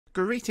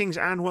Greetings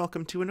and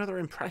welcome to another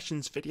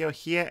impressions video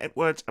here at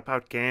Words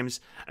About Games,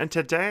 and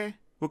today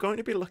we're going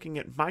to be looking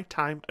at my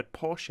time at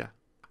Portia.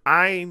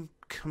 I'm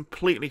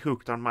completely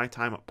hooked on my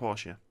time at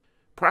Portia.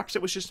 Perhaps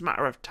it was just a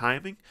matter of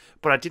timing,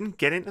 but I didn't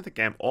get into the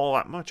game all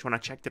that much when I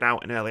checked it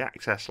out in early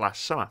access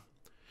last summer.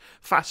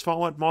 Fast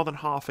forward more than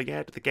half a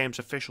year to the game's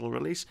official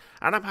release,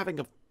 and I'm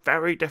having a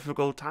very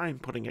difficult time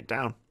putting it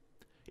down.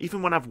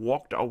 Even when I've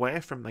walked away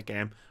from the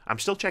game, I'm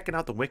still checking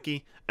out the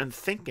wiki and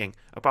thinking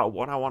about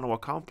what I want to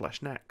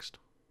accomplish next.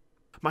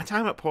 My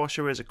Time at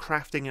Portia is a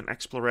crafting and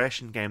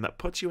exploration game that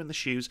puts you in the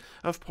shoes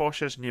of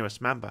Portia's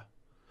newest member.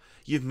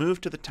 You've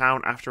moved to the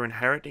town after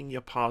inheriting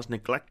your pa's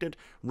neglected,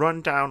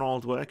 run-down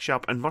old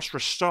workshop and must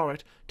restore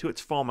it to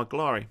its former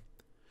glory.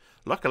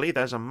 Luckily,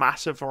 there's a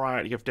massive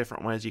variety of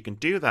different ways you can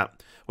do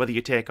that, whether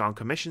you take on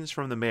commissions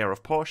from the mayor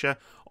of Portia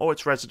or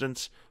its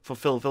residents,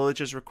 fulfill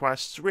villagers'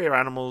 requests, rear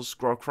animals,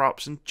 grow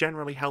crops, and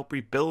generally help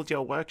rebuild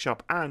your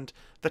workshop and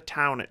the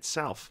town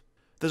itself.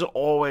 There's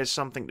always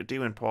something to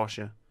do in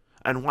Portia,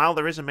 and while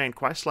there is a main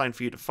questline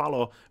for you to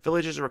follow,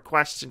 villagers'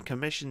 requests and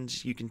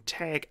commissions you can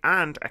take,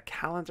 and a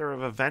calendar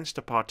of events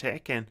to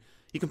partake in,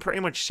 you can pretty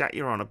much set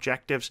your own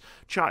objectives,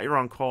 chart your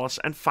own course,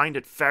 and find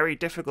it very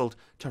difficult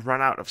to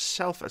run out of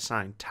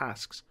self-assigned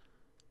tasks.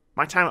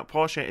 My Time at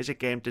Portia is a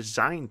game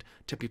designed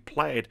to be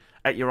played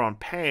at your own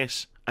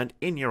pace and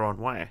in your own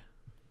way.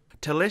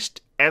 To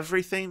list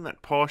everything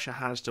that Portia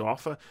has to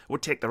offer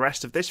would take the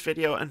rest of this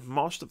video and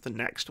most of the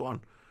next one.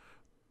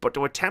 But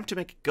to attempt to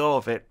make a go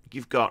of it,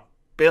 you've got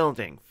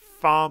building,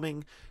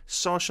 farming,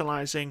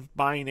 socializing,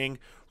 mining,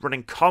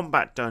 running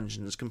combat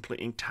dungeons,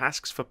 completing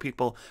tasks for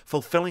people,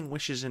 fulfilling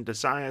wishes and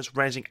desires,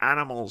 raising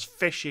animals,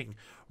 fishing,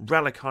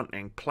 relic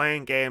hunting,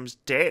 playing games,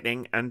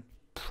 dating, and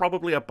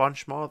probably a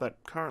bunch more that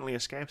currently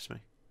escapes me.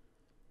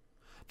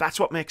 That's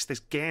what makes this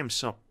game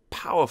so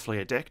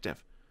powerfully addictive.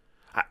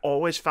 I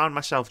always found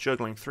myself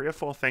juggling 3 or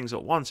 4 things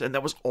at once, and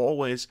there was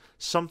always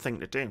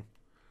something to do.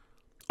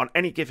 On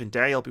any given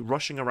day, you'll be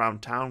rushing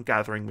around town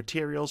gathering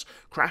materials,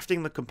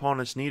 crafting the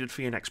components needed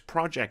for your next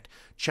project,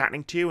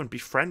 chatting to and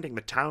befriending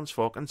the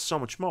townsfolk, and so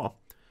much more.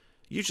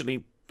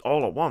 Usually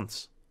all at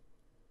once.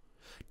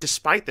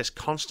 Despite this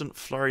constant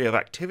flurry of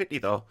activity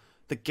though,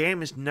 the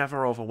game is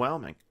never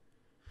overwhelming.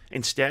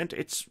 Instead,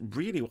 it's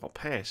really well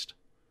paced.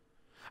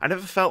 I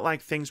never felt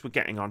like things were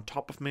getting on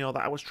top of me or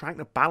that I was trying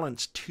to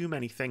balance too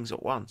many things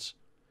at once.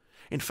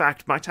 In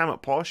fact, my time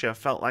at Portia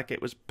felt like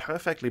it was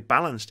perfectly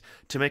balanced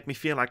to make me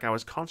feel like I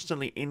was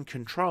constantly in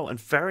control and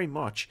very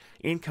much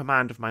in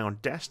command of my own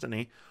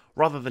destiny,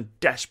 rather than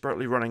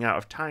desperately running out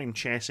of time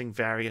chasing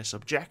various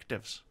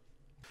objectives.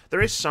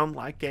 There is some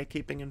light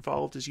gatekeeping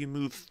involved as you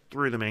move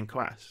through the main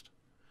quest.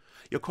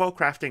 Your core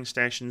crafting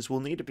stations will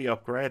need to be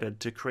upgraded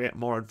to create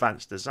more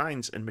advanced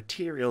designs and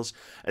materials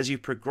as you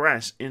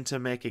progress into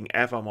making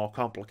ever more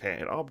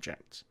complicated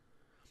objects.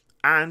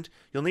 And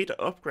you'll need to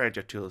upgrade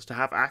your tools to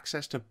have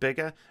access to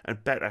bigger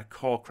and better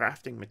core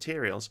crafting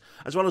materials,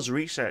 as well as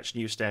research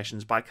new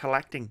stations by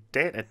collecting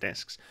data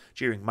disks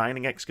during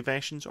mining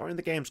excavations or in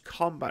the game's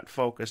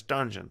combat-focused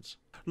dungeons.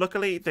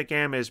 Luckily, the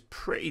game is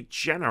pretty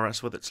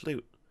generous with its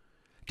loot.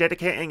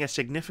 Dedicating a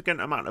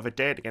significant amount of a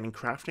day to getting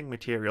crafting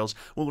materials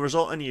will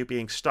result in you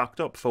being stocked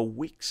up for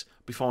weeks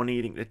before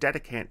needing to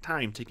dedicate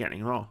time to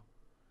getting more.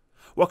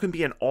 What can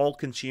be an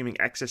all-consuming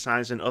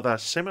exercise in other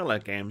similar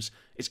games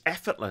is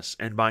effortless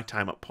in My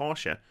Time at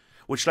Portia,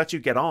 which lets you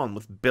get on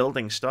with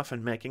building stuff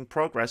and making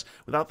progress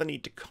without the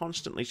need to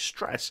constantly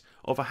stress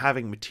over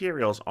having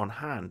materials on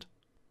hand.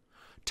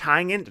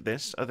 Tying into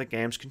this are the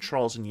game's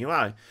controls and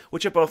UI,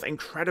 which are both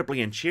incredibly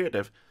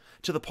intuitive,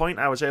 to the point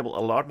I was able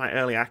to load my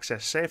early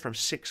access save from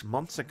 6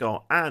 months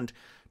ago and,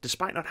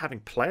 despite not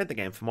having played the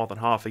game for more than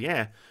half a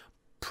year,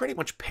 pretty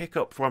much pick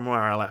up from where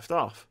I left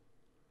off.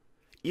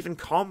 Even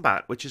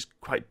combat, which is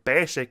quite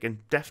basic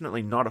and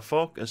definitely not a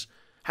focus,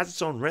 has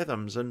its own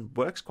rhythms and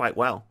works quite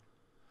well.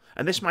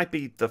 And this might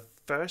be the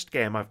first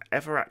game I've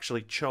ever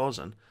actually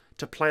chosen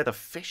to play the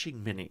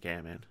fishing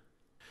minigame in.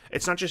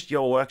 It's not just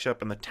your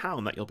workshop and the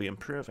town that you'll be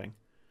improving.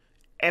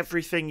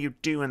 Everything you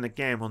do in the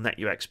game will net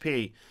you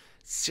XP.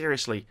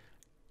 Seriously,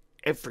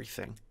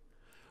 everything.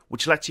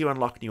 Which lets you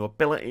unlock new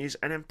abilities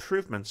and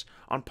improvements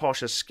on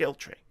Portia's skill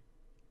tree.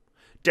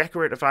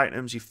 Decorative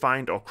items you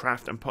find or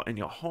craft and put in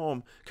your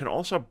home can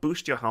also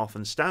boost your health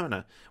and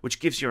stamina, which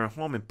gives your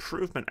home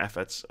improvement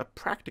efforts a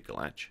practical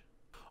edge.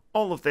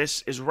 All of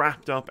this is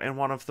wrapped up in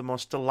one of the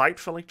most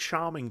delightfully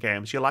charming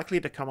games you're likely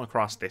to come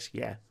across this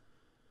year.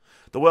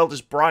 The world is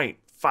bright,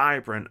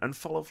 vibrant, and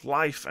full of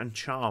life and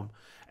charm.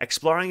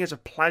 Exploring is a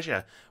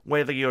pleasure,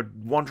 whether you're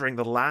wandering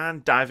the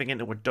land, diving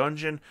into a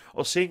dungeon,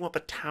 or seeing what the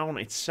town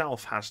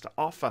itself has to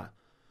offer.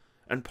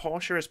 And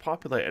Portia is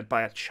populated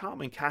by a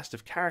charming cast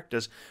of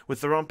characters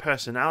with their own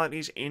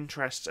personalities,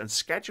 interests, and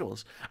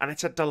schedules, and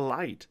it's a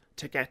delight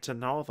to get to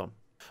know them.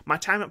 My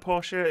Time at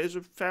Portia is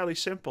a fairly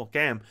simple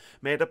game,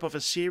 made up of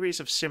a series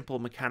of simple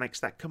mechanics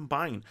that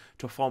combine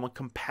to form a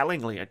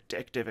compellingly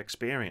addictive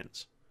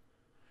experience.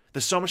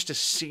 There's so much to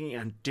see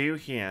and do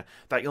here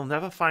that you'll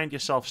never find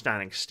yourself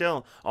standing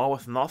still or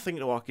with nothing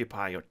to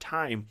occupy your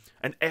time,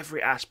 and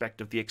every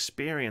aspect of the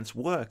experience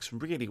works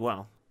really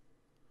well.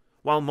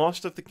 While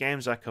most of the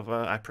games I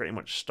cover I pretty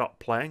much stop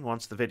playing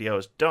once the video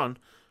is done,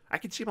 I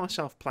can see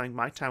myself playing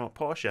My Time at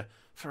Portia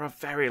for a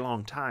very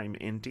long time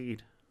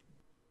indeed.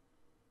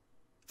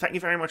 Thank you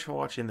very much for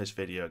watching this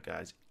video,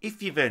 guys.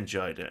 If you've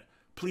enjoyed it,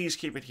 please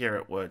keep it here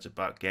at Words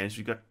About Games.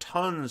 We've got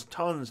tons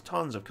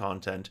of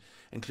content,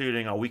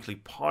 including our weekly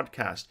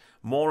podcast,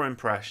 more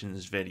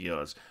impressions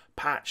videos,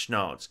 patch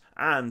notes,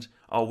 and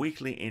our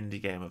weekly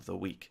indie game of the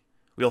week.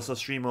 We also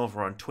stream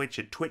over on Twitch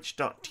at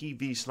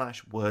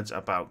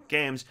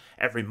twitch.tv/wordsaboutgames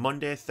every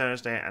Monday,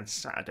 Thursday, and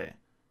Saturday.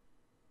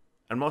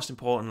 And most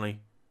importantly,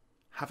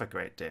 have a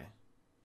great day.